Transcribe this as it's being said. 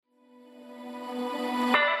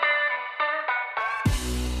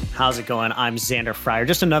How's it going? I'm Xander Fryer,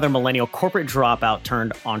 just another millennial corporate dropout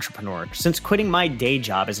turned entrepreneur. Since quitting my day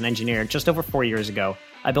job as an engineer just over 4 years ago,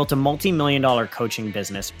 I built a multi-million-dollar coaching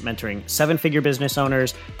business, mentoring seven-figure business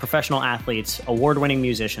owners, professional athletes, award-winning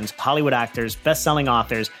musicians, Hollywood actors, best-selling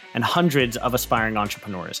authors, and hundreds of aspiring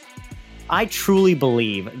entrepreneurs. I truly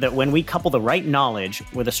believe that when we couple the right knowledge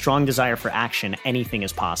with a strong desire for action, anything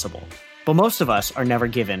is possible. But most of us are never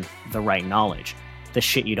given the right knowledge, the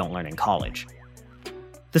shit you don't learn in college.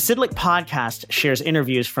 The Sidlick podcast shares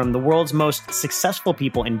interviews from the world's most successful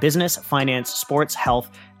people in business, finance, sports, health,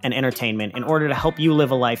 and entertainment in order to help you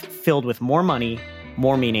live a life filled with more money,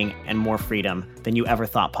 more meaning, and more freedom than you ever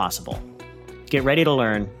thought possible. Get ready to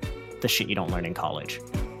learn the shit you don't learn in college.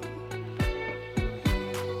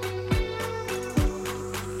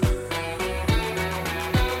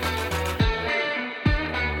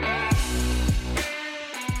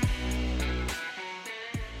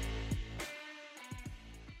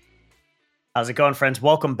 How's it going, friends?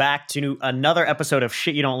 Welcome back to another episode of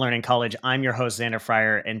Shit You Don't Learn in College. I'm your host, Xander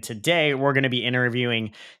Fryer, and today we're going to be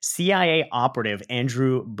interviewing CIA operative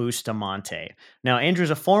Andrew Bustamante. Now, Andrew's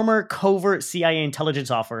a former covert CIA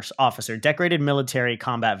intelligence officer, decorated military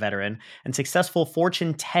combat veteran, and successful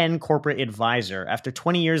Fortune 10 corporate advisor. After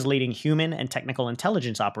 20 years leading human and technical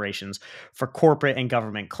intelligence operations for corporate and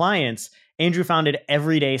government clients, Andrew founded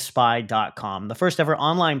EverydaySpy.com, the first ever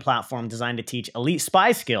online platform designed to teach elite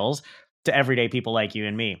spy skills to everyday people like you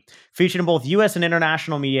and me. Featured in both US and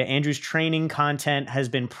international media, Andrew's training content has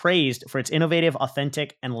been praised for its innovative,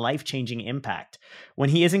 authentic, and life-changing impact. When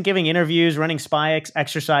he isn't giving interviews, running spy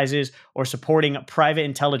exercises, or supporting private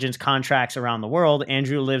intelligence contracts around the world,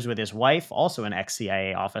 Andrew lives with his wife, also an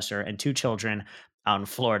ex-CIA officer, and 2 children out in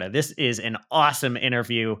Florida. This is an awesome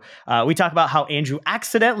interview. We talk about how Andrew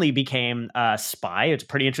accidentally became a spy. It's a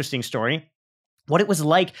pretty interesting story. What it was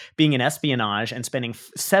like being in espionage and spending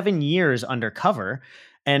 7 years undercover,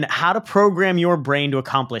 and how to program your brain to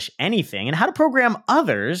accomplish anything, and how to program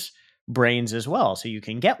others' brains as well, so you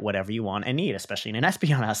can get whatever you want and need, especially in an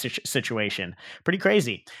espionage situation. Pretty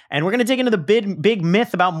crazy. And we're going to dig into the big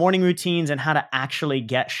myth about morning routines and how to actually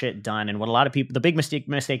get shit done, and what a lot of people, the big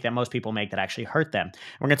mistake that most people make that actually hurt them.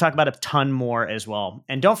 We're going to talk about a ton more as well.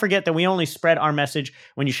 And don't forget that we only spread our message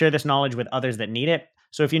when you share this knowledge with others that need it.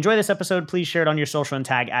 So if you enjoy this episode, please share it on your social and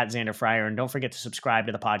tag at Xander Fryer. And don't forget to subscribe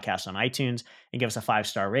to the podcast on iTunes and give us a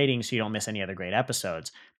 5-star rating so you don't miss any other great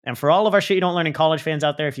episodes. And for all of our Shit You Don't Learn in College fans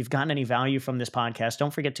out there, if you've gotten any value from this podcast,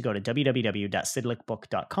 don't forget to go to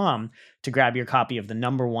www.sidlickbook.com to grab your copy of the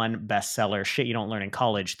 #1 bestseller, Shit You Don't Learn in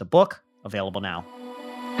College, the book, available now.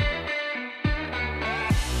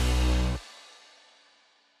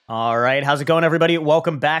 All right. How's it going, everybody?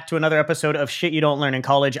 Welcome back to another episode of Shit You Don't Learn in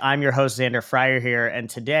College. I'm your host, Xander Fryer here. And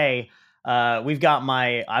today we've got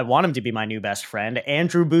I want him to be my new best friend,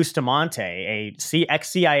 Andrew Bustamante, a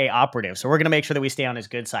ex-CIA operative. So we're going to make sure that we stay on his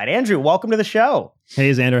good side. Andrew, welcome to the show.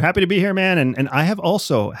 Hey, Xander. Happy to be here, man. And I have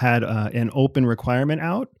also had an open requirement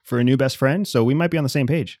out for a new best friend. So we might be on the same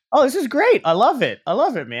page. Oh, this is great. I love it. I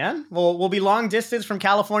love it, man. We'll be long distance from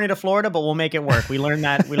California to Florida, but we'll make it work. We learned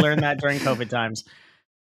that during COVID times.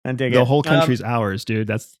 And dig the it. whole country's ours, dude.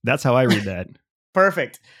 That's how I read that.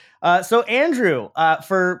 Perfect. So Andrew,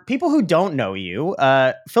 for people who don't know you,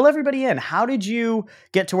 fill everybody in. How did you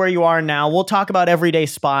get to where you are now? We'll talk about Everyday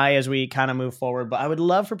Spy as we kind of move forward, but I would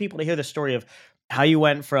love for people to hear the story of how you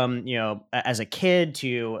went from, as a kid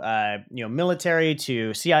to, military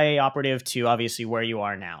to CIA operative to obviously where you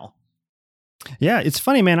are now. Yeah, it's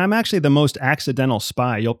funny, man. I'm actually the most accidental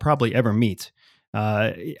spy you'll probably ever meet.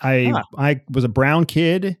 I was a brown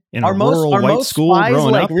kid in a rural white school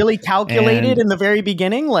growing up. Really calculated in the very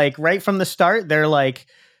beginning, like right from the start. They're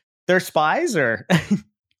spies, or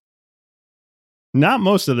not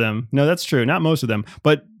most of them. No, that's true. Not most of them,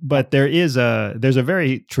 but there's a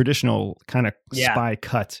very traditional kind of spy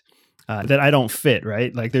cut that I don't fit.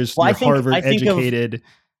 Right, like there's Harvard educated.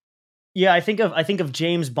 I think of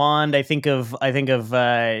James Bond. I think of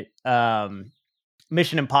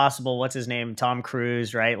Mission Impossible, what's his name? Tom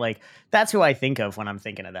Cruise, right? Like that's who I think of when I'm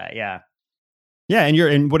thinking of that. Yeah. Yeah. And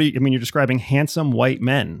you're describing handsome white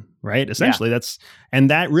men, right? Essentially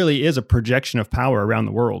that really is a projection of power around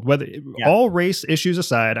the world. All race issues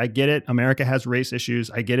aside, I get it. America has race issues.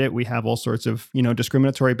 I get it. We have all sorts of,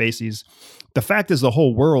 discriminatory bases. The fact is the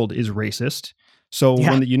whole world is racist. So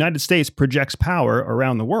when the United States projects power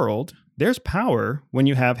around the world, there's power when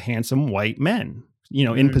you have handsome white men.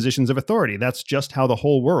 In positions of authority. That's just how the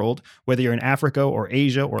whole world, whether you're in Africa or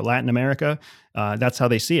Asia or Latin America, that's how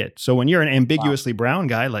they see it. So when you're an ambiguously brown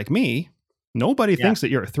guy like me, nobody thinks that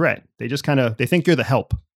you're a threat. They just they think you're the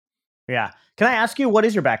help. Yeah. Can I ask you, what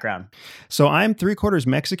is your background? So I'm 3/4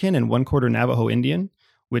 Mexican and 1/4 Navajo Indian,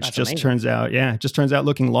 which That's just amazing. turns out,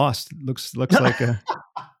 looking lost. Looks like a.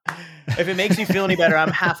 If it makes you feel any better,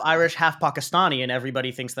 I'm half Irish, half Pakistani, and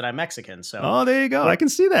everybody thinks that I'm Mexican. So, Oh, there you go. I can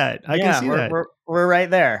see that. I can yeah, see that. we're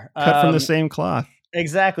right there. Cut from the same cloth.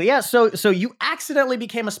 Exactly. Yeah. So you accidentally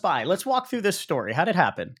became a spy. Let's walk through this story. How did it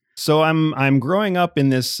happen? So I'm growing up in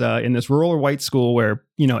this rural white school where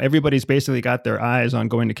everybody's basically got their eyes on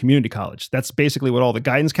going to community college. That's basically what all the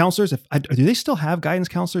guidance counselors. Do they still have guidance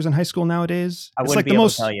counselors in high school nowadays? I wouldn't be able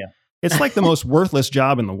to tell you. It's like the most worthless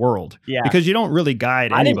job in the world. Yeah, because you don't really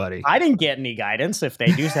guide anybody. I didn't get any guidance. If they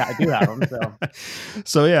do have them. So.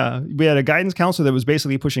 So yeah, we had a guidance counselor that was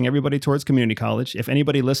basically pushing everybody towards community college. If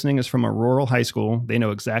anybody listening is from a rural high school, they know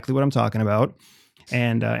exactly what I'm talking about.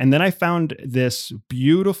 And then I found this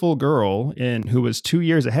beautiful girl who was 2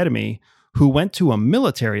 years ahead of me, who went to a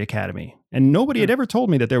military academy. And nobody had ever told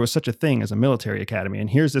me that there was such a thing as a military academy. And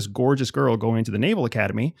here's this gorgeous girl going to the Naval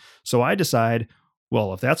Academy. So I decide,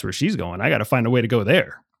 well, if that's where she's going, I got to find a way to go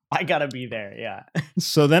there. I got to be there. Yeah.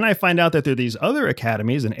 So then I find out that there are these other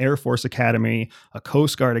academies, an Air Force Academy, a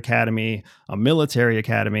Coast Guard Academy, a military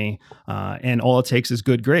academy, and all it takes is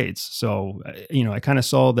good grades. So, I kind of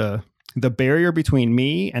saw the barrier between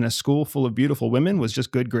me and a school full of beautiful women was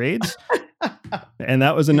just good grades. And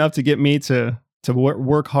that was enough to get me to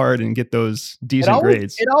work hard and get those decent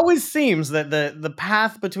grades. It always seems that the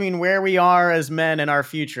path between where we are as men and our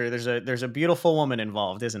future, there's a beautiful woman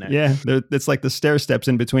involved, isn't it? Yeah, it's like the stair steps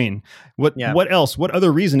in between. What else? What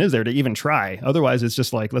other reason is there to even try? Otherwise, it's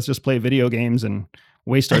just like, let's just play video games and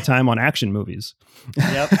waste our time on action movies.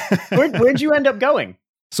 Yep. Where'd you end up going?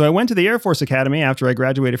 So I went to the Air Force Academy after I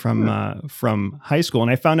graduated from high school, and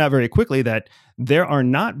I found out very quickly that there are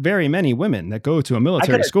not very many women that go to a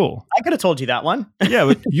military school. I could have told you that one. Yeah,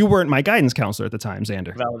 but you weren't my guidance counselor at the time,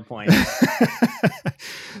 Xander. Valid point.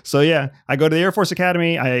 So yeah, I go to the Air Force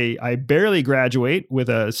Academy. I barely graduate with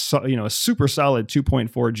a super solid 2.4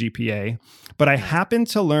 GPA, but I happen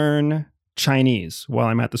to learn Chinese while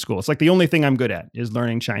I'm at the school. It's like the only thing I'm good at is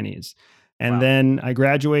learning Chinese. And then I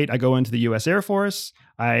graduate, I go into the US Air Force.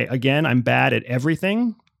 I'm bad at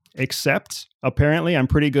everything, except apparently I'm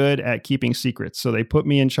pretty good at keeping secrets. So they put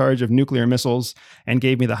me in charge of nuclear missiles and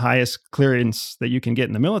gave me the highest clearance that you can get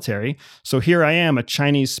in the military. So here I am, a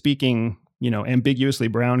Chinese speaking, ambiguously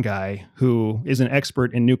brown guy who is an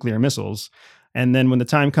expert in nuclear missiles. And then when the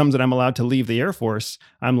time comes that I'm allowed to leave the Air Force,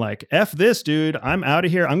 I'm like, F this, dude. I'm out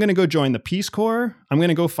of here. I'm going to go join the Peace Corps. I'm going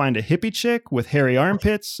to go find a hippie chick with hairy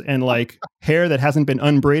armpits and like hair that hasn't been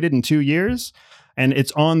unbraided in 2 years. And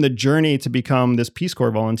it's on the journey to become this Peace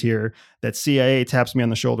Corps volunteer that CIA taps me on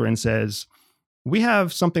the shoulder and says, we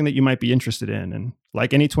have something that you might be interested in. And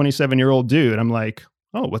like any 27-year-old dude, I'm like,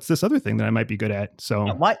 oh, what's this other thing that I might be good at? So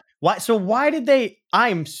why? So why did they?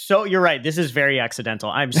 You're right. This is very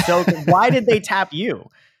accidental. Why did they tap you?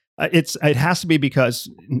 It has to be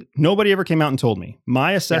because nobody ever came out and told me.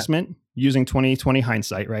 My assessment, using 2020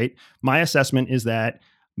 hindsight, right? My assessment is that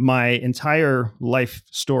my entire life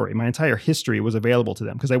story, my entire history was available to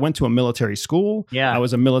them because I went to a military school. Yeah. I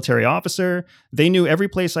was a military officer. They knew every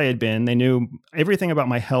place I had been. They knew everything about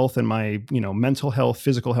my health and my, mental health,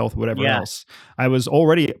 physical health, whatever else. I was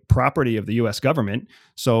already property of the US government.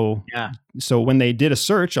 So when they did a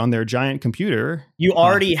search on their giant computer, you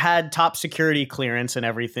already had top security clearance and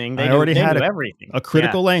everything. They already had everything. A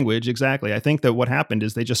critical language. Exactly. I think that what happened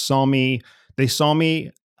is they just saw me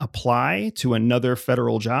apply to another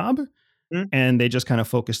federal job, and they just kind of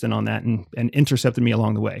focused in on that and intercepted me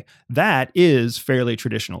along the way. That is fairly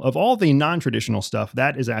traditional. Of all the non-traditional stuff,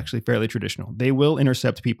 that is actually fairly traditional. They will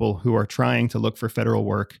intercept people who are trying to look for federal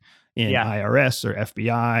work in IRS or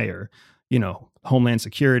FBI or, Homeland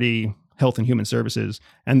Security, Health and Human Services,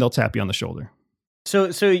 and they'll tap you on the shoulder.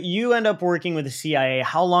 So you end up working with the CIA.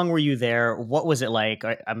 How long were you there? What was it like?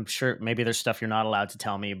 I'm sure maybe there's stuff you're not allowed to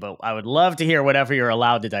tell me, but I would love to hear whatever you're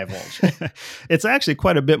allowed to divulge. It's actually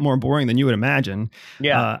quite a bit more boring than you would imagine.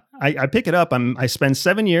 Yeah. I pick it up. I spend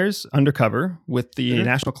 7 years undercover with the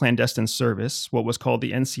National Clandestine Service, what was called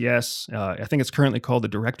the NCS. I think it's currently called the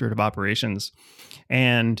Directorate of Operations.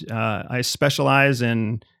 And I specialize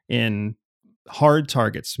in hard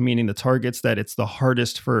targets, meaning the targets that it's the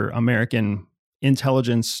hardest for American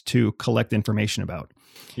intelligence to collect information about.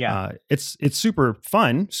 It's super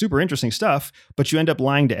fun, super interesting stuff, but you end up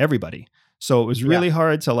lying to everybody. So it was really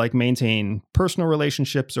hard to like maintain personal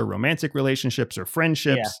relationships or romantic relationships or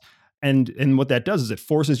friendships. And what that does is it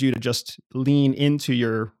forces you to just lean into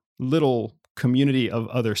your little community of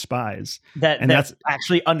other spies that that's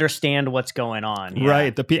actually understand what's going on. Yeah.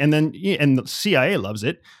 Right. And the CIA loves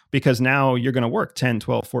it because now you're going to work 10,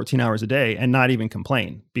 12, 14 hours a day and not even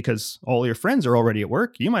complain because all your friends are already at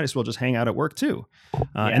work. You might as well just hang out at work too.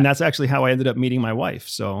 And that's actually how I ended up meeting my wife.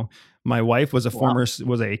 So my wife was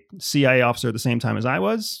was a CIA officer at the same time as I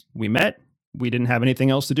was. We met. We didn't have anything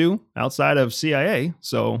else to do outside of CIA.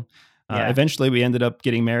 So eventually we ended up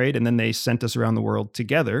getting married, and then they sent us around the world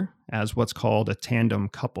together as what's called a tandem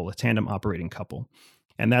couple, a tandem operating couple.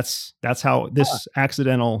 And that's how this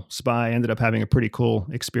accidental spy ended up having a pretty cool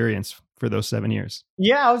experience for those 7 years.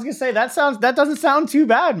 Yeah, I was gonna say that doesn't sound too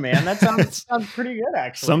bad, man. That sounds pretty good,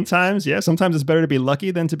 actually. Sometimes it's better to be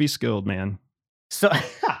lucky than to be skilled, man.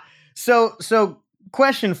 So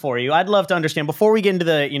question for you. I'd love to understand before we get into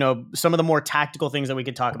the, some of the more tactical things that we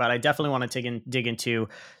could talk about. I definitely want to dig into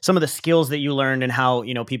some of the skills that you learned and how,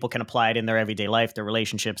 people can apply it in their everyday life, their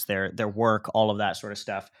relationships, their work, all of that sort of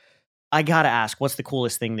stuff. I got to ask, what's the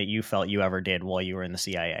coolest thing that you felt you ever did while you were in the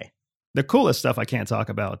CIA? The coolest stuff I can't talk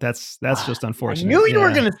about. That's just unfortunate. I knew you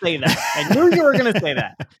were going to say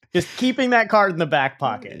that. Just keeping that card in the back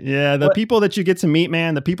pocket. Yeah, people that you get to meet,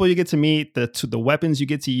 man, the people you get to meet, the weapons you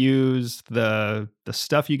get to use, the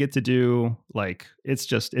stuff you get to do, like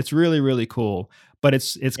it's really, really cool. But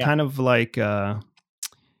it's kind of like I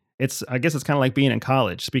guess it's kind of like being in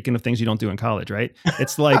college. Speaking of things you don't do in college, right?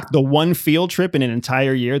 It's like the one field trip in an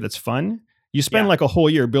entire year that's fun. You spend like a whole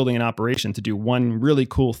year building an operation to do one really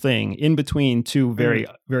cool thing in between two very,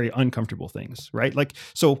 very uncomfortable things, right? Like,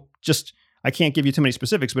 so I can't give you too many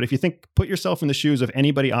specifics, but if you put yourself in the shoes of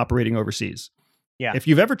anybody operating overseas. Yeah. If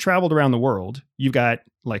you've ever traveled around the world, you've got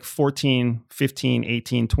like 14, 15,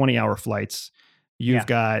 18, 20-hour flights. You've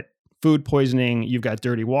got food poisoning, you've got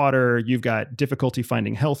dirty water, you've got difficulty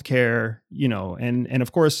finding healthcare, and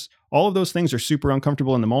of course, all of those things are super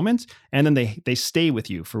uncomfortable in the moment, and then they stay with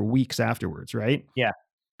you for weeks afterwards, right? Yeah.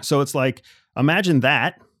 So it's like, imagine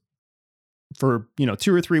that for,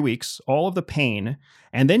 2 or 3 weeks, all of the pain,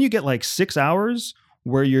 and then you get like 6 hours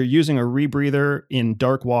where you're using a rebreather in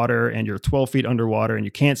dark water and you're 12 feet underwater and you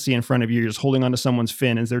can't see in front of you. You're just holding onto someone's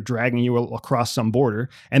fin as they're dragging you across some border.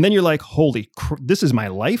 And then you're like, this is my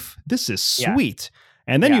life. This is sweet.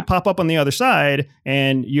 Yeah. And then you pop up on the other side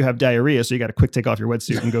and you have diarrhea. So you got to quick take off your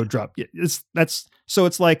wetsuit and go drop. It's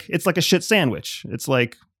like a shit sandwich. It's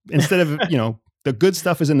like, instead of, the good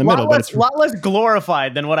stuff is in the middle, but it's a lot less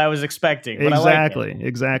glorified than what I was expecting. But Exactly.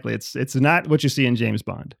 It's not what you see in James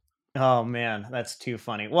Bond. Oh man, that's too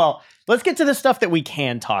funny. Well, let's get to the stuff that we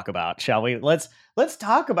can talk about, shall we? Let's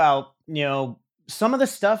talk about, some of the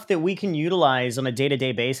stuff that we can utilize on a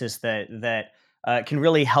day-to-day basis that can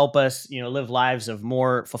really help us, live lives of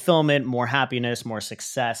more fulfillment, more happiness, more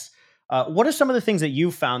success. What are some of the things that you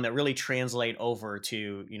found that really translate over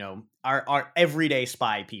to, our everyday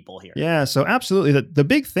spy people here? Yeah, so absolutely. The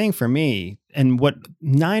big thing for me, and what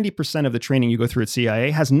 90% of the training you go through at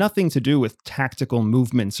CIA has nothing to do with tactical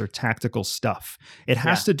movements or tactical stuff. It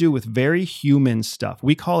has to do with very human stuff.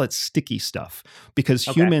 We call it sticky stuff because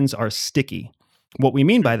humans are sticky. What we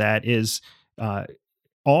mean by that is,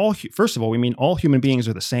 first of all, we mean all human beings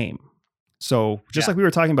are the same. So just like we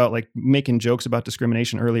were talking about, like making jokes about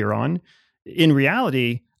discrimination earlier on, in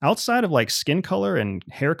reality, outside of like skin color and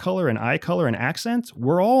hair color and eye color and accent,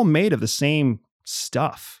 we're all made of the same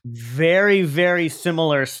stuff. Very, very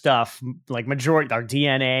similar stuff, like majority, our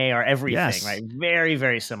DNA, our everything, right? Very,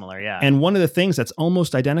 very similar, yeah. And one of the things that's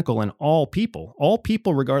almost identical in all people,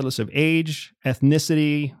 regardless of age,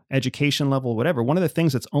 ethnicity, education level, whatever, one of the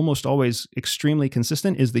things that's almost always extremely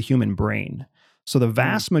consistent is the human brain. So the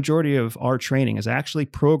vast majority of our training is actually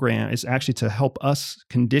to help us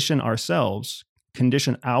condition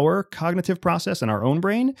our cognitive process in our own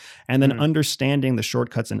brain, and then understanding the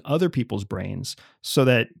shortcuts in other people's brains so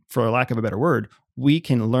that, for lack of a better word, we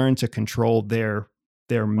can learn to control their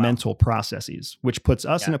mental processes, which puts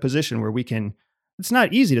us in a position where it's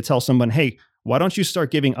not easy to tell someone, hey, why don't you start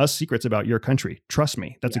giving us secrets about your country? Trust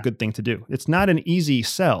me, that's a good thing to do. It's not an easy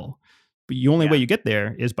sell. But the only way you get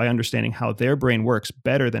there is by understanding how their brain works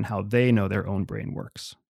better than how they know their own brain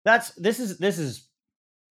works. This is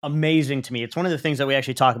amazing to me. It's one of the things that we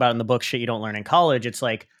actually talk about in the book, Shit You Don't Learn in College. It's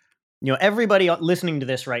like, everybody listening to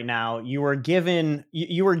this right now, you were given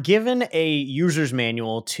a user's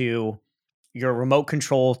manual to your remote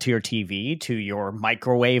control, to your TV, to your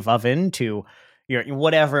microwave oven, to your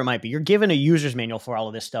whatever it might be. You're given a user's manual for all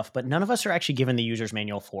of this stuff, but none of us are actually given the user's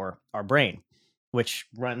manual for our brain, which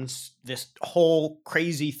runs this whole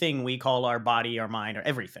crazy thing we call our body, our mind, or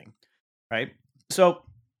everything, right? So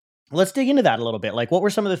let's dig into that a little bit. Like, what were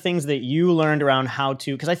some of the things that you learned around how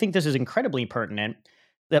to, because I think this is incredibly pertinent,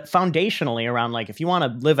 that foundationally around like, if you want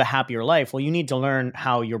to live a happier life, well, you need to learn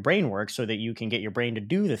how your brain works so that you can get your brain to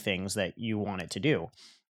do the things that you want it to do.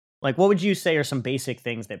 Like, what would you say are some basic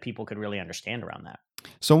things that people could really understand around that?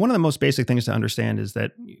 So one of the most basic things to understand is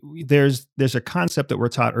that there's a concept that we're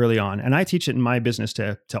taught early on, and I teach it in my business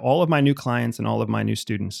to all of my new clients and all of my new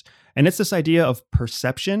students. And it's this idea of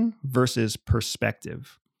perception versus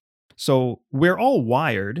perspective. So we're all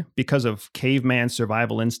wired, because of caveman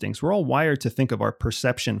survival instincts, we're all wired to think of our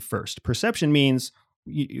perception first. Perception means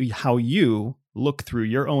how you look through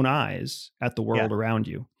your own eyes at the world around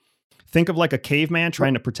you. Think of like a caveman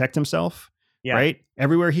trying to protect himself, right?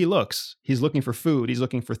 Everywhere he looks, he's looking for food, he's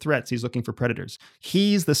looking for threats, he's looking for predators.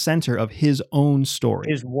 He's the center of his own story.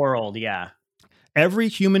 His world, Every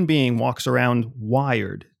human being walks around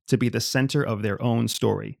wired to be the center of their own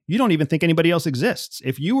story. You don't even think anybody else exists.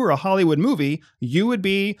 If you were a Hollywood movie, you would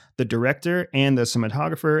be the director and the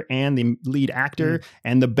cinematographer and the lead actor.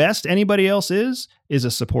 And the best anybody else is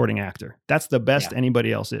a supporting actor. That's the best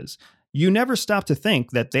anybody else is. You never stop to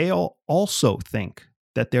think that they all also think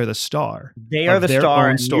that they're the star. They are the star,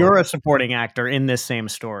 and you're a supporting actor in this same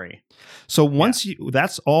story. So once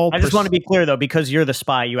that's all. I just want to be clear though, because you're the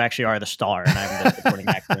spy, you actually are the star, and I'm the supporting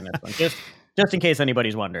actor in this one. Just in case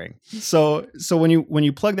anybody's wondering. So when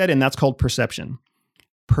you plug that in, that's called perception.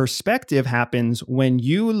 Perspective happens when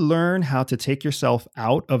you learn how to take yourself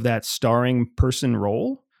out of that starring person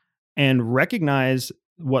role and recognize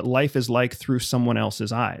what life is like through someone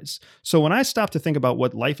else's eyes. So when I stop to think about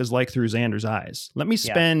what life is like through Xander's eyes, let me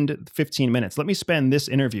spend 15 minutes. Let me spend this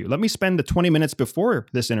interview. Let me spend the 20 minutes before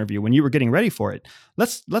this interview when you were getting ready for it.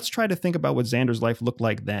 Let's try to think about what Xander's life looked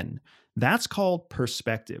like then. That's called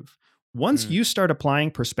perspective. Once you start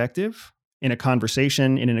applying perspective in a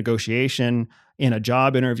conversation, in a negotiation, in a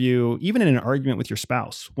job interview, even in an argument with your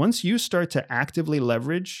spouse, once you start to actively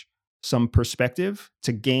leverage some perspective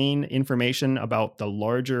to gain information about the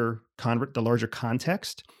larger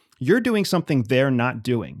context, you're doing something they're not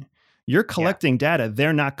doing. You're collecting data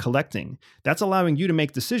they're not collecting. That's allowing you to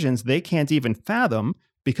make decisions they can't even fathom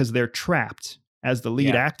because they're trapped as the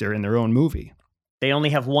lead actor in their own movie. They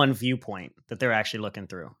only have one viewpoint that they're actually looking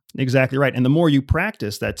through. Exactly right. And the more you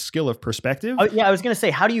practice that skill of perspective. Oh, yeah, I was going to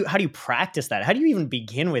say, how do you practice that? How do you even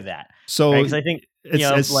begin with that? So, because I think,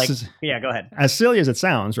 go ahead. As silly as it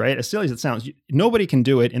sounds, right? As silly as it sounds, nobody can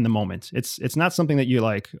do it in the moment. It's not something that you're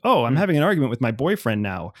like, oh, I'm having an argument with my boyfriend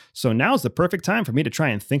now. So now's the perfect time for me to try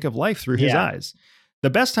and think of life through his eyes.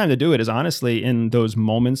 The best time to do it is honestly in those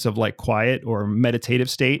moments of like quiet or meditative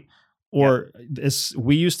state. Or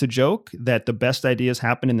we used to joke that the best ideas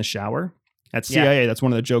happen in the shower. At CIA, that's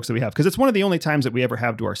one of the jokes that we have, because it's one of the only times that we ever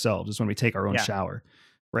have to ourselves is when we take our own shower,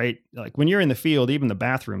 right? Like when you're in the field, even the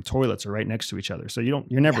bathroom toilets are right next to each other, so you're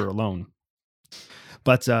never alone.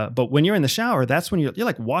 But when you're in the shower, that's when you're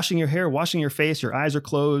like washing your hair, washing your face, your eyes are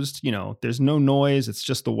closed. There's no noise; it's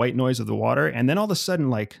just the white noise of the water, and then all of a sudden,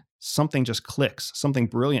 like something just clicks, something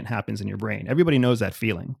brilliant happens in your brain. Everybody knows that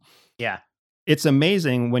feeling. Yeah. It's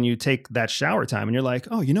amazing when you take that shower time and you're like,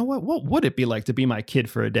 oh, you know what? What would it be like to be my kid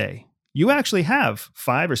for a day? You actually have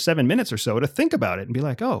 5 or 7 minutes or so to think about it and be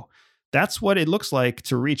like, oh, that's what it looks like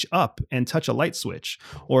to reach up and touch a light switch.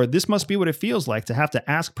 Or this must be what it feels like to have to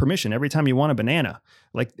ask permission every time you want a banana.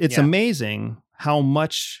 Like, it's amazing how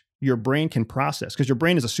much your brain can process, because your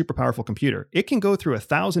brain is a super powerful computer. It can go through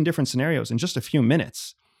 1,000 different scenarios in just a few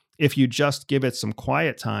minutes if you just give it some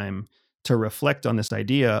quiet time to reflect on this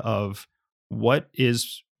idea of what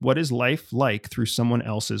is life like through someone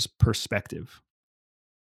else's perspective.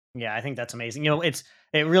 Yeah, I think that's amazing. It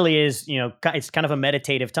really is, it's kind of a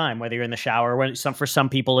meditative time, whether you're in the shower, for some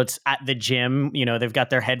people it's at the gym, they've got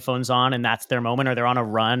their headphones on and that's their moment, or they're on a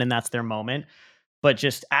run and that's their moment. But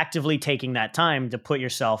just actively taking that time to put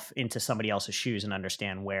yourself into somebody else's shoes and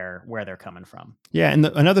understand where they're coming from. Yeah, and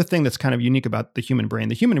another thing that's kind of unique about the human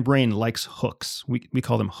brain likes hooks. We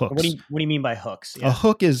call them hooks. What do you mean by hooks? Yeah. A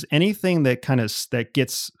hook is anything that that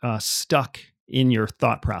gets stuck in your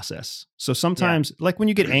thought process. So sometimes, like when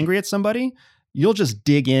you get angry at somebody, you'll just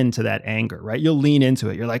dig into that anger, right? You'll lean into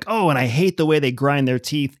it. You're like, oh, and I hate the way they grind their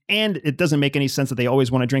teeth, and it doesn't make any sense that they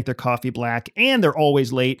always want to drink their coffee black, and they're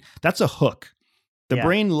always late. That's a hook. The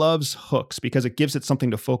brain loves hooks because it gives it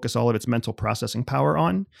something to focus all of its mental processing power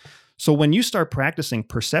on. So when you start practicing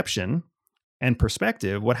perception and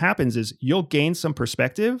perspective, what happens is you'll gain some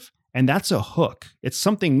perspective, and that's a hook. It's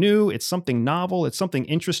something new, it's something novel, it's something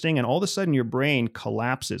interesting, and all of a sudden your brain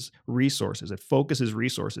collapses resources. It focuses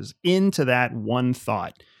resources into that one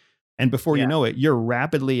thought. And before you know it, you're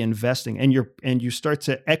rapidly investing, and you start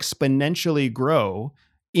to exponentially grow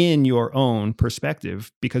in your own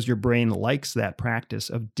perspective because your brain likes that practice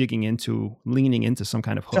of leaning into some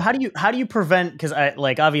kind of hook. So how do you prevent, because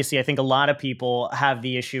obviously I think a lot of people have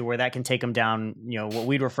the issue where that can take them down, what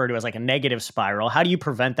we'd refer to as like a negative spiral. How do you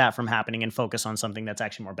prevent that from happening and focus on something that's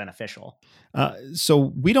actually more beneficial? So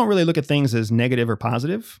we don't really look at things as negative or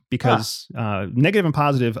positive because negative and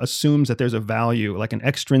positive assumes that there's a value, like an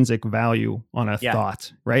extrinsic value on a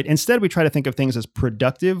thought, right? Instead, we try to think of things as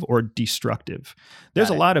productive or destructive. There's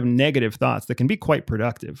a lot of negative thoughts that can be quite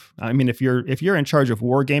productive. I mean, if you're in charge of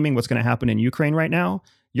wargaming, what's going to happen in Ukraine right now,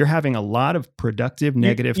 you're having a lot of productive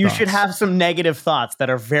negative thoughts. You should have some negative thoughts that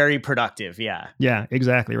are very productive. Yeah. Yeah,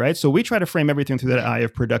 exactly. Right. So we try to frame everything through that eye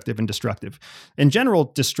of productive and destructive. In general,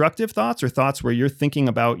 destructive thoughts are thoughts where you're thinking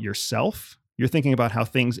about yourself. You're thinking about how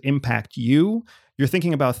things impact you. You're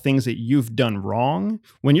thinking about things that you've done wrong.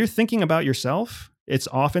 When you're thinking about yourself, it's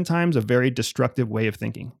oftentimes a very destructive way of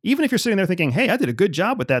thinking. Even if you're sitting there thinking, hey, I did a good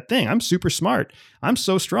job with that thing. I'm super smart. I'm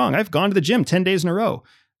so strong. I've gone to the gym 10 days in a row.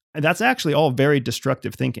 And that's actually all very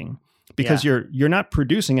destructive thinking because you're not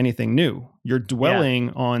producing anything new. You're dwelling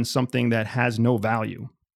on something that has no value.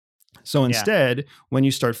 So instead, when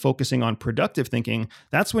you start focusing on productive thinking,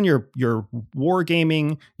 that's when you're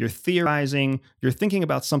wargaming, you're theorizing, you're thinking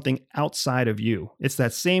about something outside of you. It's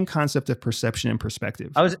that same concept of perception and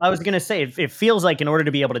perspective. I was going to say, it feels like in order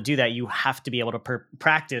to be able to do that, you have to be able to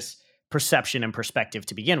practice perception and perspective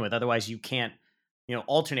to begin with. Otherwise, you can't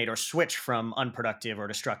alternate or switch from unproductive or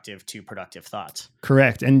destructive to productive thoughts.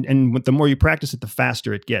 Correct. And the more you practice it, the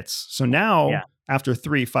faster it gets. So now, after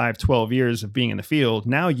 3, 5, 12 years of being in the field,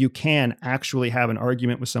 now you can actually have an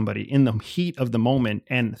argument with somebody in the heat of the moment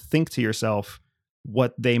and think to yourself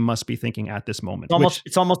what they must be thinking at this moment.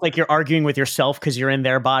 It's almost like you're arguing with yourself because you're in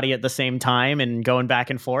their body at the same time and going back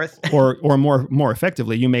and forth. or more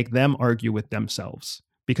effectively, you make them argue with themselves.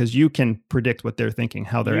 Because you can predict what they're thinking,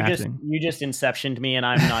 how they're acting. You just inceptioned me, and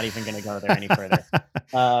I'm not even going to go there any further.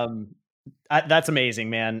 That's amazing,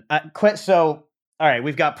 man. So, all right,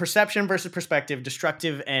 we've got perception versus perspective,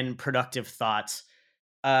 destructive and productive thoughts.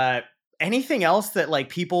 Anything else that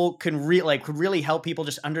people can could really help people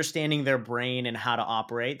just understanding their brain and how to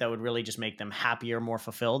operate that would really just make them happier, more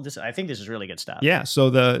fulfilled? I think this is really good stuff. Yeah. So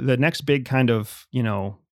the next big kind of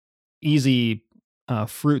easy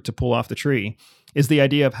fruit to pull off the tree is the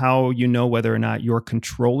idea of how you know whether or not you're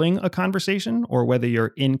controlling a conversation or whether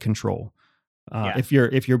you're in control. If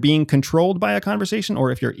you're being controlled by a conversation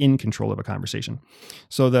or if you're in control of a conversation.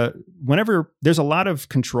 So whenever there's a lot of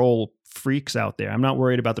control freaks out there, I'm not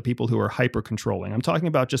worried about the people who are hyper controlling. I'm talking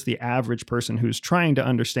about just the average person who's trying to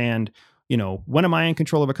understand, when am I in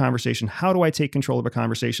control of a conversation? How do I take control of a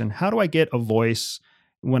conversation? How do I get a voice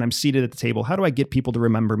when I'm seated at the table? How do I get people to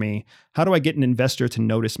remember me? How do I get an investor to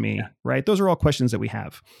notice me? Yeah. Right? Those are all questions that we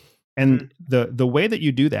have. And the way that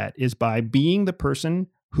you do that is by being the person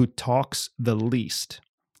who talks the least.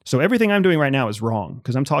 So everything I'm doing right now is wrong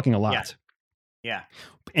because I'm talking a lot. Yeah.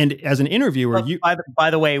 And as an interviewer,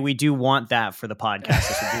 by the way, we do want that for the podcast.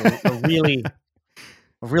 This would be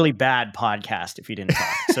a really bad podcast if you didn't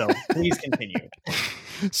talk. So please continue.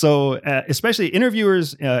 So especially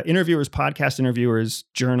interviewers, podcast interviewers,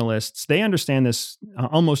 journalists, they understand this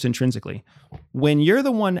almost intrinsically. When you're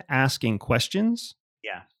the one asking questions,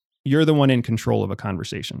 you're the one in control of a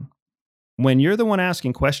conversation. When you're the one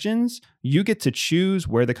asking questions, you get to choose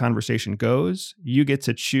where the conversation goes. You get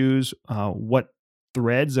to choose what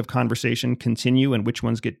threads of conversation continue and which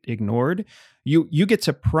ones get ignored. You get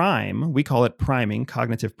to prime, we call it priming,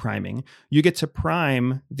 cognitive priming. You get to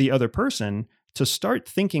prime the other person to start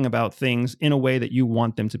thinking about things in a way that you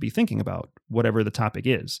want them to be thinking about, whatever the topic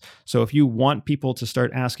is. So if you want people to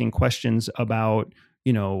start asking questions about,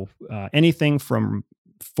 anything from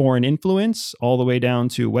foreign influence all the way down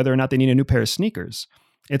to whether or not they need a new pair of sneakers,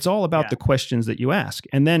 it's all about the questions that you ask.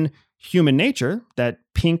 And then human nature, that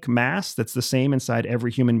pink mass that's the same inside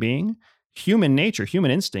every human being, human nature,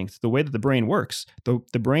 human instinct, the way that the brain works, the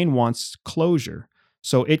brain wants closure.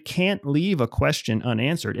 So it can't leave a question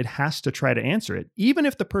unanswered. It has to try to answer it. Even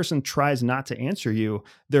if the person tries not to answer you,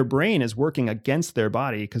 their brain is working against their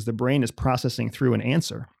body because the brain is processing through an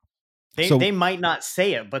answer. They might not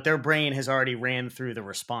say it, but their brain has already ran through the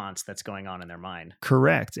response that's going on in their mind.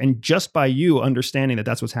 Correct. And just by you understanding that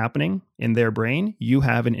that's what's happening in their brain, you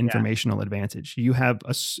have an informational advantage. You have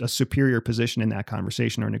a superior position in that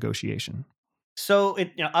conversation or negotiation. So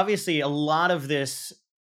obviously a lot of this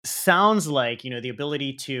sounds like, the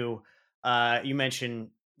ability to, you mentioned,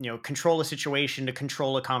 control a situation, to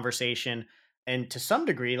control a conversation. And to some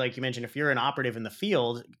degree, like you mentioned, if you're an operative in the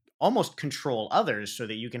field, almost control others so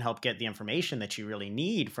that you can help get the information that you really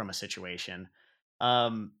need from a situation.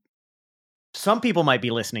 some people might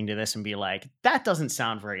be listening to this and be like, that doesn't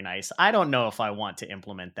sound very nice. I don't know if I want to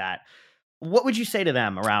implement that. What would you say to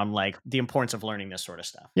them around like the importance of learning this sort of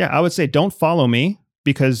stuff? Yeah, I would say don't follow me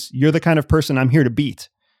because you're the kind of person I'm here to beat.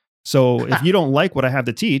 So if you don't like what I have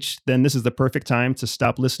to teach, then this is the perfect time to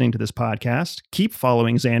stop listening to this podcast. Keep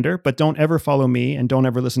following Xander, but don't ever follow me and don't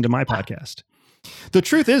ever listen to my podcast. The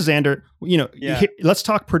truth is, Xander, let's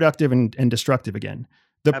talk productive and destructive again.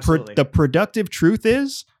 The productive truth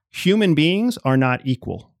is human beings are not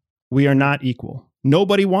equal. We are not equal.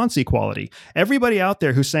 Nobody wants equality. Everybody out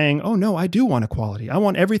there who's saying, oh no, I do want equality. I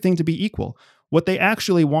want everything to be equal. What they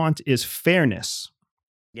actually want is fairness.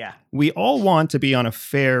 Yeah. We all want to be on a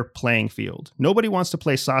fair playing field. Nobody wants to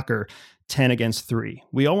play soccer 10 against 3.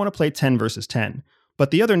 We all want to play 10 versus 10.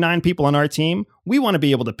 But the other 9 people on our team, we want to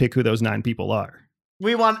be able to pick who those 9 people are.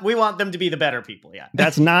 We want them to be the better people, yeah.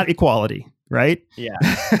 That's not equality, right? Yeah.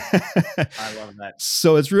 I love that.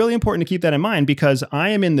 So it's really important to keep that in mind because I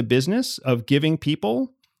am in the business of giving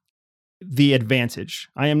people the advantage.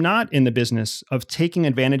 I am not in the business of taking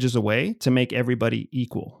advantages away to make everybody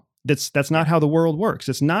equal. That's not how the world works.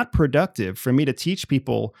 It's not productive for me to teach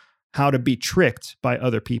people how to be tricked by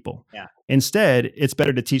other people. Yeah. Instead, it's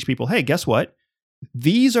better to teach people, hey, guess what?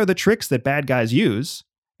 These are the tricks that bad guys use.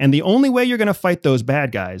 And the only way you're going to fight those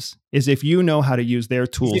bad guys is if you know how to use their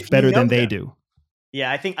tools better than they do.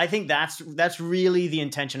 Yeah, I think that's really the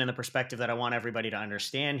intention and the perspective that I want everybody to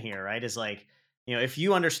understand here, right? Is like, if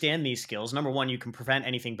you understand these skills, number one, you can prevent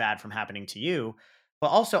anything bad from happening to you. But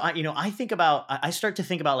also, I start to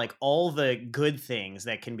think about like all the good things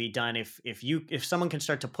that can be done if someone can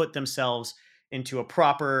start to put themselves into a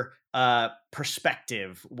proper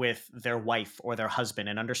perspective with their wife or their husband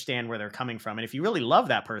and understand where they're coming from. And if you really love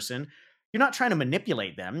that person, you're not trying to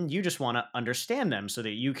manipulate them. You just want to understand them so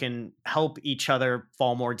that you can help each other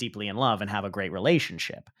fall more deeply in love and have a great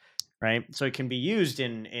relationship, right? So it can be used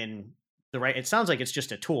in the right. It sounds like it's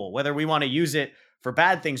just a tool. Whether we want to use it for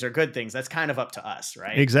bad things or good things, that's kind of up to us,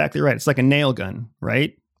 right? Exactly right. It's like a nail gun,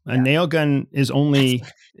 right? A nail gun is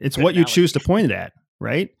it's what you choose to point it at,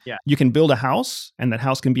 right? Yeah. You can build a house and that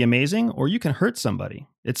house can be amazing, or you can hurt somebody.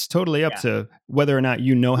 It's totally up to whether or not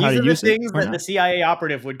you know how to use it. These are the things that the CIA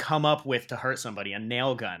operative would come up with to hurt somebody. A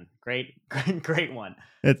nail gun. Great one.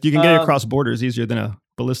 You can get it across borders easier than a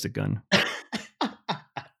ballistic gun.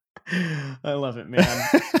 I love it, man.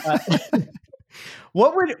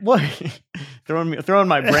 What throwing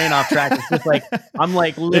my brain off track? It's just like I'm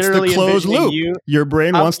like literally it's the closed loop. Your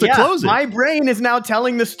brain wants to close it. My brain is now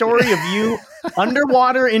telling the story of you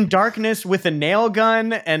underwater in darkness with a nail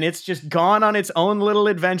gun, and it's just gone on its own little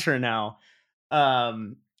adventure now.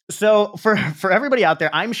 So for everybody out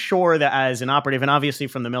there, I'm sure that as an operative, and obviously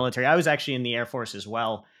from the military, I was actually in the Air Force as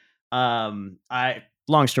well.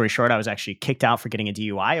 Long story short, I was actually kicked out for getting a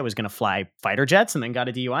DUI. I was going to fly fighter jets and then got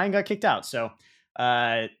a DUI and got kicked out. So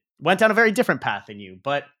went down a very different path than you.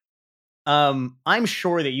 But I'm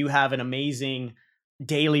sure that you have an amazing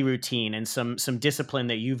daily routine and some discipline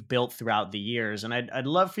that you've built throughout the years. And I'd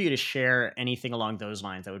love for you to share anything along those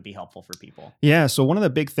lines that would be helpful for people. Yeah. So one of the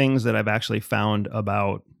big things that I've actually found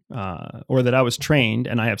about or that I was trained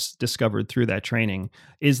and I have discovered through that training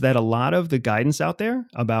is that a lot of the guidance out there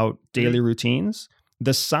about daily routines,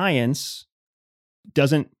 the science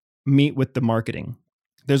doesn't meet with the marketing.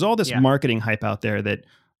 There's all this marketing hype out there that,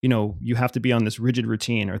 you have to be on this rigid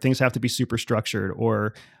routine or things have to be super structured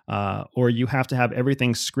or you have to have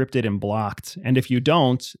everything scripted and blocked. And if you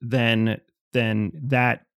don't, then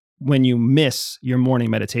that when you miss your morning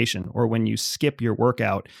meditation or when you skip your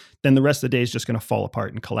workout, then the rest of the day is just going to fall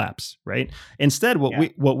apart and collapse, right? Instead,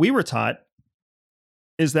 what we were taught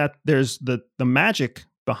is that there's the magic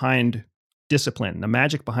behind discipline, the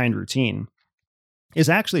magic behind routine is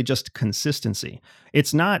actually just consistency.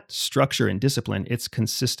 It's not structure and discipline, it's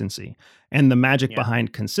consistency. And the magic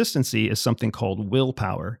behind consistency is something called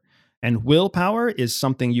willpower. And willpower is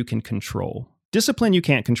something you can control. Discipline you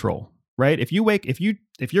can't control, right? If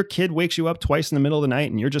your kid wakes you up twice in the middle of the night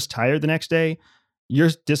and you're just tired the next day, your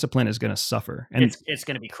discipline is going to suffer. And it's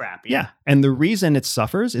going to be crap. Yeah. And the reason it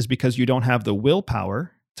suffers is because you don't have the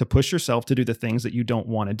willpower to push yourself to do the things that you don't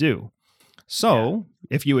want to do. So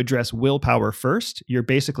if you address willpower first, you're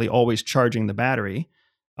basically always charging the battery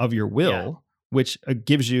of your will, which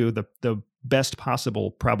gives you the best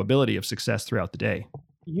possible probability of success throughout the day.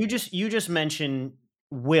 You just mentioned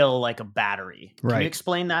will like a battery. Can you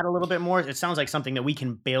explain that a little bit more? It sounds like something that we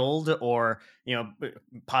can build or,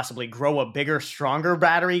 possibly grow a bigger, stronger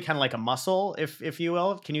battery, kind of like a muscle, if you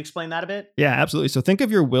will. Can you explain that a bit? Yeah, absolutely. So think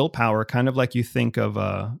of your willpower kind of like you think of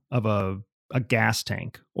a a gas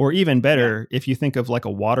tank, or even better, if you think of like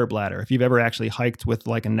a water bladder. If you've ever actually hiked with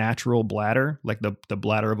like a natural bladder, like the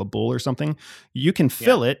bladder of a bull or something, you can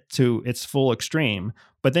fill it to its full extreme,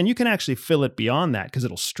 but then you can actually fill it beyond that because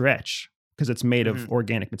it'll stretch because it's made of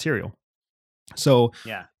organic material. So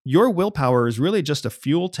your willpower is really just a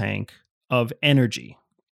fuel tank of energy.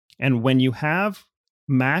 And when you have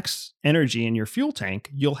max energy in your fuel tank,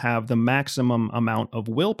 you'll have the maximum amount of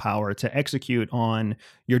willpower to execute on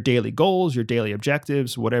your daily goals, your daily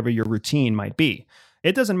objectives, whatever your routine might be.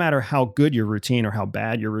 It doesn't matter how good your routine or how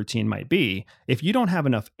bad your routine might be. If you don't have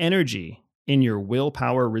enough energy in your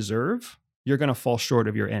willpower reserve, you're going to fall short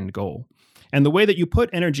of your end goal. And the way that you put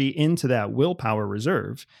energy into that willpower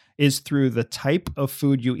reserve is through the type of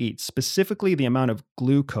food you eat, specifically the amount of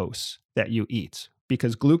glucose that you eat,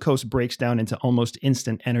 because glucose breaks down into almost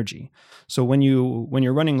instant energy. So when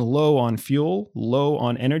you're running low on fuel, low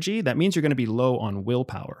on energy, that means you're going to be low on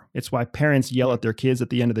willpower. It's why parents yell at their kids at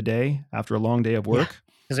the end of the day after a long day of work.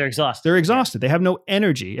 Because they're exhausted. They're exhausted. They have no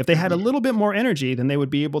energy. If they had a little bit more energy, then they would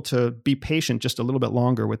be able to be patient just a little bit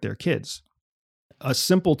longer with their kids. A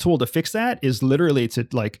simple tool to fix that is literally to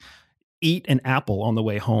like eat an apple on the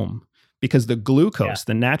way home, because the glucose,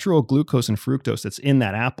 the natural glucose and fructose that's in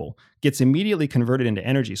that apple gets immediately converted into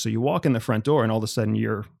energy. So you walk in the front door and all of a sudden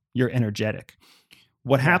you're energetic.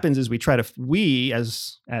 What happens is we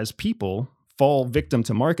as people fall victim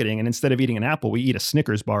to marketing, and instead of eating an apple, we eat a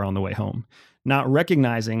Snickers bar on the way home, not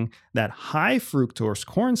recognizing that high fructose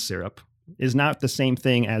corn syrup is not the same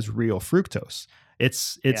thing as real fructose.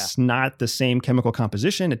 It's not the same chemical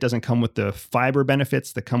composition. It doesn't come with the fiber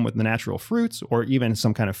benefits that come with the natural fruits or even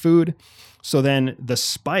some kind of food. So then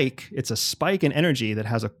it's a spike in energy that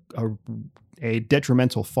has a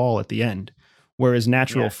detrimental fall at the end, whereas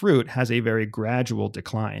natural fruit has a very gradual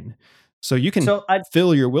decline. So you can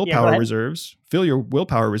fill your willpower reserves,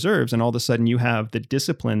 and all of a sudden you have the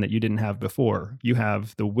discipline that you didn't have before. You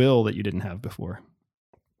have the will that you didn't have before.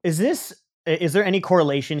 Is there any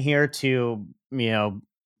correlation here to,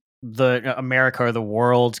 the America or the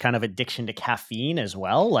world's kind of addiction to caffeine as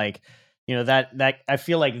well? Like, that I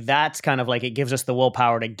feel like that's kind of like it gives us the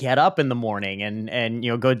willpower to get up in the morning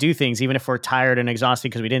and go do things, even if we're tired and exhausted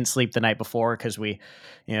because we didn't sleep the night before because we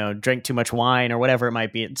drank too much wine or whatever it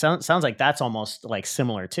might be. It sounds like that's almost like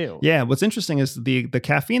similar too. Yeah, what's interesting is the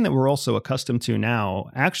caffeine that we're also accustomed to now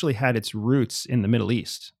actually had its roots in the Middle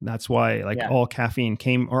East. That's why all caffeine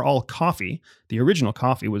all coffee, the original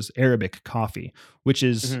coffee was Arabic coffee, which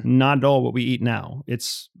is not at all what we eat now.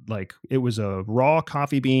 It's like it was a raw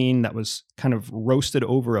coffee bean that was kind of roasted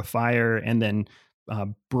over a fire and then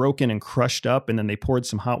broken and crushed up, and then they poured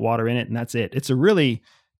some hot water in it, and that's it. It's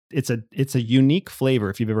a unique flavor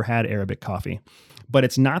if you've ever had Arabic coffee, but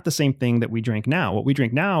it's not the same thing that we drink now. What we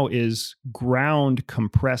drink now is ground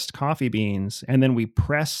compressed coffee beans, and then we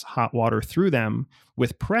press hot water through them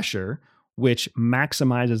with pressure, which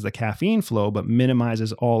maximizes the caffeine flow, but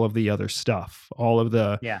minimizes all of the other stuff, all of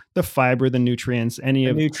the fiber, the nutrients, and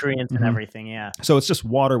everything. Yeah. So it's just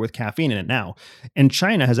water with caffeine in it now. And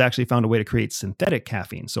China has actually found a way to create synthetic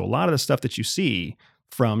caffeine. So a lot of the stuff that you see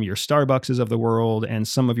from your Starbucks of the world and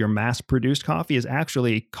some of your mass produced coffee is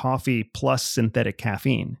actually coffee plus synthetic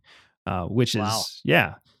caffeine, which is,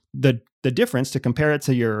 the difference to compare it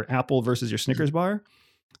to your Apple versus your Snickers bar.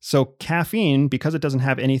 So caffeine, because it doesn't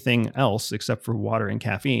have anything else except for water and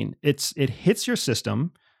caffeine, it hits your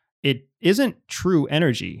system. It isn't true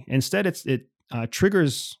energy. Instead, it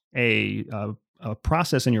triggers a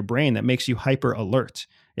process in your brain that makes you hyper alert.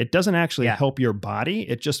 It doesn't actually help your body.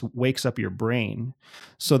 It just wakes up your brain.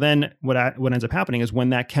 So then what ends up happening is when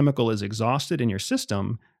that chemical is exhausted in your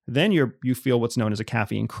system, then you feel what's known as a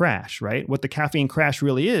caffeine crash, right? What the caffeine crash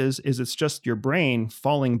really is it's just your brain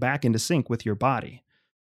falling back into sync with your body.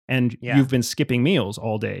 And you've been skipping meals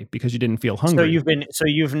all day because you didn't feel hungry. So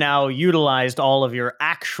you've now utilized all of your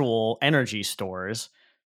actual energy stores,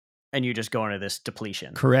 and you just go into this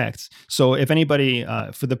depletion. Correct. So if anybody,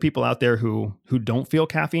 for the people out there who don't feel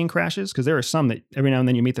caffeine crashes, because there are some that every now and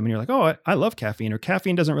then you meet them and you're like, oh, I love caffeine, or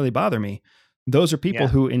caffeine doesn't really bother me. Those are people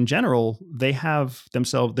who, in general,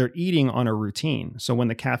 they're eating on a routine. So when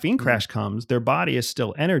the caffeine crash comes, their body is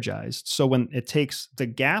still energized. So when it takes the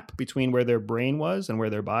gap between where their brain was and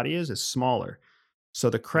where their body is smaller.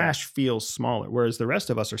 So the crash feels smaller, whereas the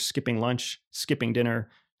rest of us are skipping lunch, skipping dinner,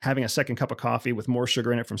 having a second cup of coffee with more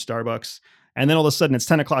sugar in it from Starbucks. And then all of a sudden it's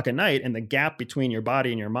 10 o'clock at night and the gap between your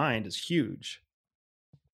body and your mind is huge.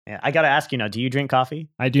 Yeah, I got to ask you now, do you drink coffee?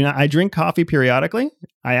 I do not. I drink coffee periodically.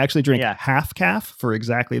 I actually drink half calf for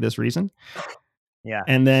exactly this reason. Yeah.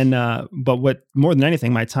 And then, but what more than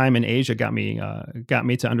anything, my time in Asia got me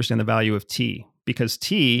to understand the value of tea, because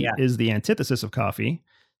tea is the antithesis of coffee.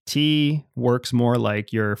 Tea works more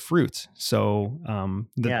like your fruit. So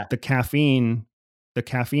the caffeine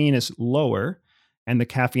is lower, and the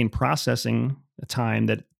caffeine processing time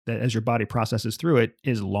that as your body processes through it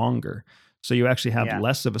is longer. So you actually have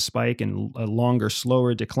less of a spike and a longer,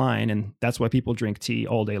 slower decline. And that's why people drink tea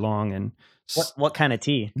all day long. And what kind of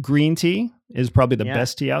tea? Green tea is probably the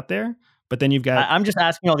best tea out there. But then you've got... I'm just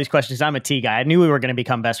asking all these questions. I'm a tea guy. I knew we were going to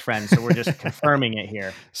become best friends, so we're just confirming it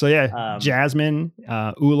here. So jasmine,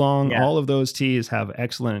 oolong, all of those teas have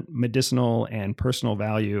excellent medicinal and personal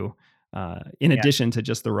value in addition to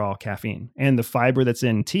just the raw caffeine. And the fiber that's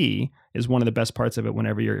in tea is one of the best parts of it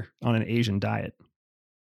whenever you're on an Asian diet.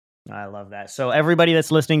 I love that. So everybody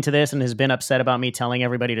that's listening to this and has been upset about me telling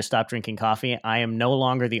everybody to stop drinking coffee, I am no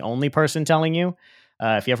longer the only person telling you.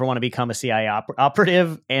 If you ever want to become a CIA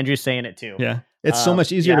operative, Andrew's saying it too. Yeah. It's so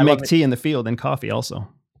much easier to make tea in the field than coffee also.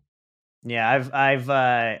 Yeah. I've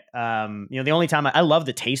the only time I love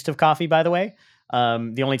the taste of coffee, by the way.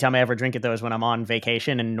 The only time I ever drink it though is when I'm on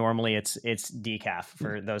vacation, and normally it's decaf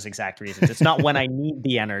for those exact reasons. It's not when I need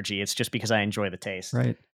the energy. It's just because I enjoy the taste.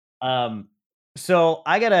 Right. So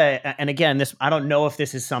I gotta, and again, I don't know if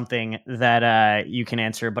this is something that you can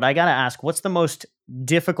answer, but I gotta ask, what's the most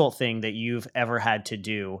difficult thing that you've ever had to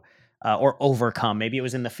do or overcome? Maybe it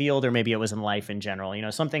was in the field, or maybe it was in life in general.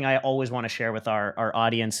 Something I always want to share with our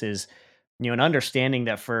audience is, an understanding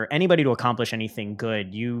that for anybody to accomplish anything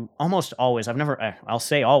good, you almost always, I'll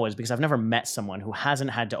say always, because I've never met someone who hasn't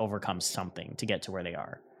had to overcome something to get to where they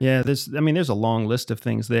are. Yeah, there's a long list of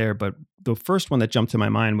things there, but the first one that jumped to my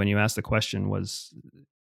mind when you asked the question was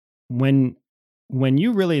when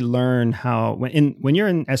you really learn how, when you're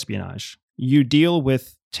in espionage, you deal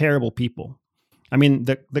with terrible people. I mean,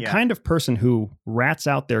 the kind of person who rats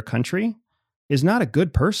out their country is not a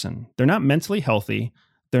good person. They're not mentally healthy.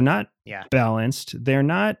 They're not balanced. They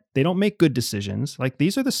don't make good decisions. Like,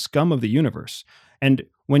 these are the scum of the universe. And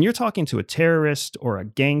when you're talking to a terrorist or a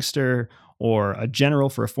gangster or a general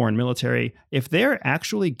for a foreign military, if they're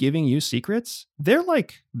actually giving you secrets, they're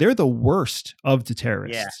the worst of the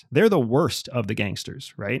terrorists. Yeah. They're the worst of the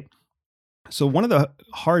gangsters, right? So one of the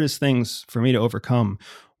hardest things for me to overcome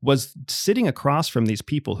was sitting across from these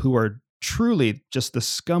people who are truly just the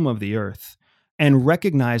scum of the earth, and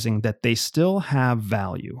recognizing that they still have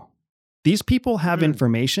value. These people have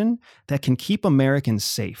information that can keep Americans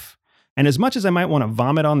safe. And as much as I might want to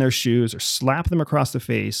vomit on their shoes or slap them across the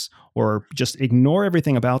face or just ignore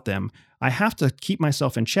everything about them, I have to keep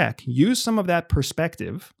myself in check, use some of that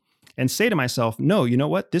perspective, and say to myself, no, you know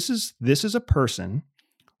what? This is a person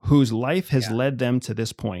whose life has led them to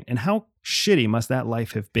this point. And how shitty must that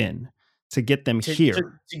life have been to get them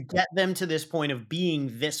here. To get them to this point of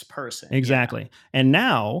being this person. Exactly. Yeah. And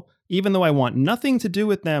now, even though I want nothing to do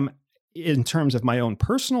with them in terms of my own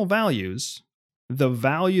personal values, the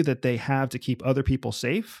value that they have to keep other people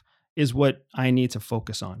safe is what I need to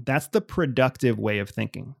focus on. That's the productive way of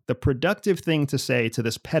thinking. The productive thing to say to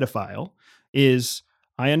this pedophile is,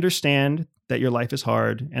 I understand that your life is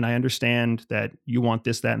hard, and I understand that you want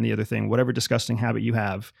this, that, and the other thing, whatever disgusting habit you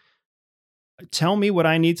have. Tell me what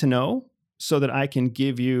I need to know, so that I can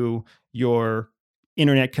give you your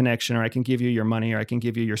internet connection, or I can give you your money, or I can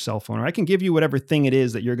give you your cell phone, or I can give you whatever thing it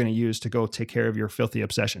is that you're going to use to go take care of your filthy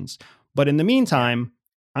obsessions. But in the meantime,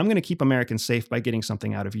 I'm going to keep Americans safe by getting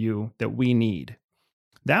something out of you that we need.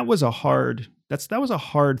 That was a hard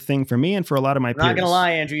thing for me and for a lot of my peers. Not going to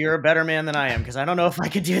lie, Andrew, you're a better man than I am, because I don't know if I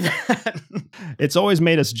could do that. It's always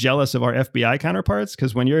made us jealous of our FBI counterparts,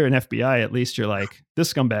 because when you're an FBI, at least you're like,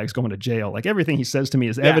 this scumbag's going to jail. Like, everything he says to me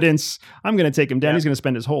is evidence. I'm going to take him down. He's going to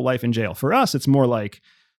spend his whole life in jail. For us, it's more like,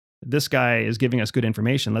 this guy is giving us good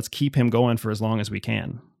information. Let's keep him going for as long as we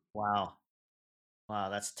can. Wow,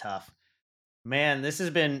 that's tough. Man, this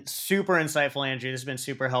has been super insightful, Andrew. This has been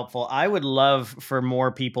super helpful. I would love for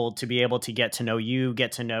more people to be able to get to know you,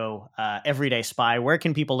 get to know Everyday Spy. Where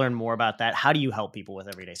can people learn more about that? How do you help people with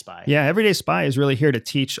Everyday Spy? Yeah, Everyday Spy is really here to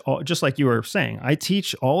teach, just like you were saying, I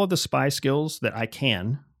teach all of the spy skills that I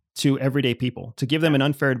can to everyday people to give them an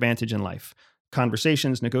unfair advantage in life.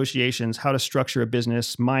 Conversations, negotiations, how to structure a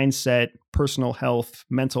business, mindset, personal health,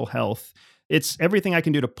 mental health. It's everything I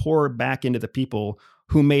can do to pour back into the people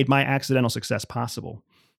who made my accidental success possible.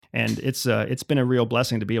 And it's been a real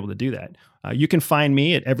blessing to be able to do that. You can find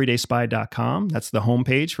me at everydayspy.com. That's the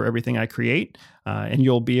homepage for everything I create. And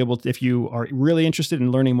you'll be able to, if you are really interested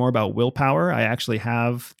in learning more about willpower, I actually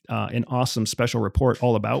have an awesome special report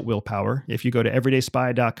all about willpower. If you go to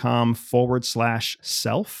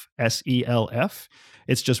everydayspy.com/self, SELF,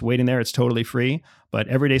 it's just waiting there. It's totally free. but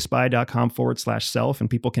everydayspy.com/self, and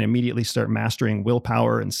people can immediately start mastering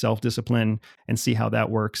willpower and self-discipline and see how that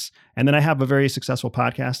works. And then I have a very successful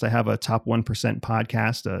podcast. I have a top 1%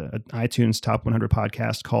 podcast, an iTunes top 100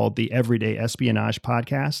 podcast called the Everyday Espionage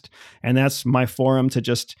Podcast. And that's my forum to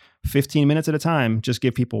just 15 minutes at a time, just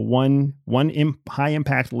give people one high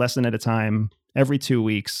impact lesson at a time every 2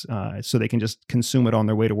 weeks, so they can just consume it on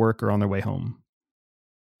their way to work or on their way home.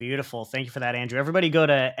 Beautiful. Thank you for that, Andrew. Everybody go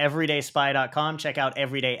to everydayspy.com. Check out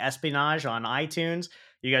Everyday Espionage on iTunes.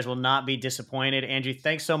 You guys will not be disappointed. Andrew,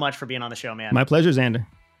 thanks so much for being on the show, man. My pleasure, Xander.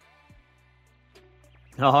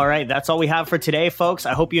 All right, that's all we have for today, folks.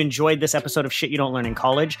 I hope you enjoyed this episode of Shit You Don't Learn in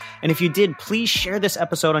College. And if you did, please share this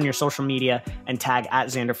episode on your social media and tag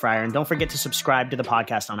 @Xander Fryer. And don't forget to subscribe to the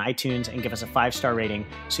podcast on iTunes and give us a 5-star rating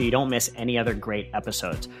so you don't miss any other great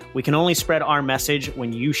episodes. We can only spread our message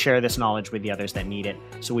when you share this knowledge with the others that need it.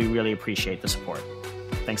 So we really appreciate the support.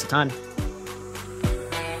 Thanks a ton.